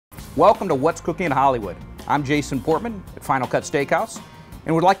Welcome to What's Cooking in Hollywood. I'm Jason Portman at Final Cut Steakhouse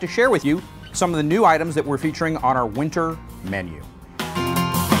and would like to share with you some of the new items that we're featuring on our winter menu.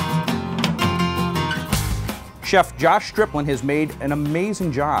 Chef Josh Striplin has made an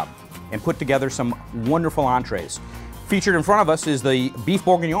amazing job and put together some wonderful entrees. Featured in front of us is the beef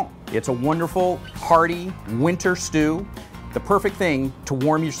bourguignon. It's a wonderful, hearty winter stew, the perfect thing to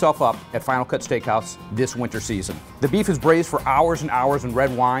warm yourself up at Final Cut Steakhouse this winter season. The beef is braised for hours and hours in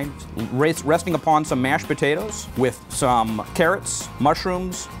red wine, resting upon some mashed potatoes with some carrots,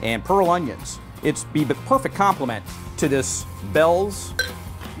 mushrooms, and pearl onions. It's the perfect complement to this Bell's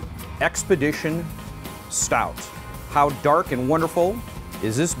Expedition Stout. How dark and wonderful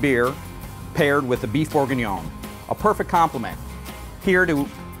is this beer paired with the beef bourguignon? A perfect complement here to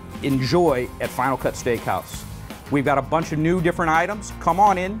enjoy at Final Cut Steakhouse. We've got a bunch of new different items. Come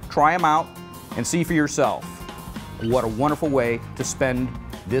on in, try them out, and see for yourself. What a wonderful way to spend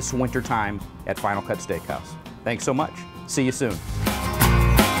this winter time at Final Cut Steakhouse. Thanks so much. See you soon.